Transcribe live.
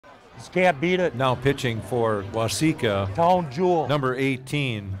Just can't beat it. Now pitching for Waseca, Town jewel. number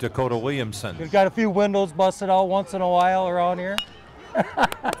 18, Dakota Williamson. We've got a few windows busted out once in a while around here. Let's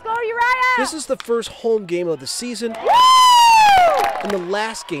go, Uriah! This is the first home game of the season and the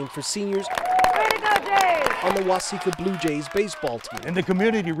last game for seniors Way to go, Jays! on the Waseca Blue Jays baseball team. And the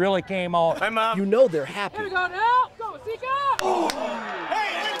community really came out. Hi, Mom. You know they're happy. Here we go now! Go, Waseca!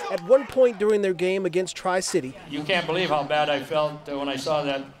 At one point during their game against Tri-City, You can't believe how bad I felt when I saw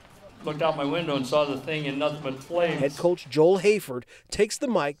that, looked out my window and saw the thing in nothing but flames. head coach Joel Hayford takes the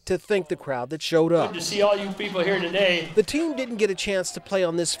mic to thank the crowd that showed up. Good to see all you people here today. The team didn't get a chance to play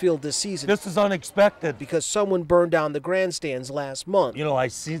on this field this season This is unexpected. because someone burned down the grandstands last month. You know, I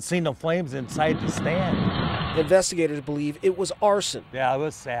seen the flames inside the stand. Investigators believe it was arson. Yeah, it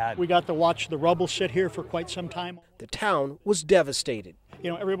was sad. We got to watch the rubble sit here for quite some time. The town was devastated.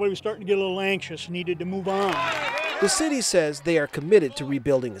 You know, everybody was starting to get a little anxious, needed to move on. The city says they are committed to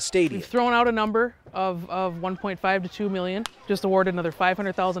rebuilding the stadium. We've thrown out a number of 1.5 to 2 million. Just awarded another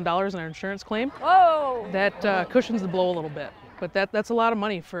 $500,000 in our insurance claim. Whoa! That cushions the blow a little bit, but that's a lot of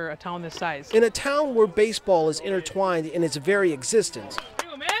money for a town this size. In a town where baseball is intertwined in its very existence,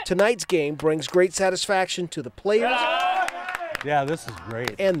 tonight's game brings great satisfaction to the players Yeah, this is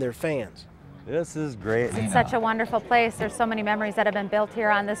great. and their fans. This is great. It's such a wonderful place. There's so many memories that have been built here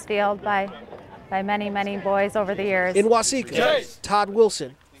on this field by many, many boys over the years. In Waseca, Todd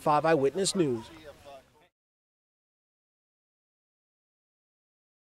Wilson, 5 Eyewitness News.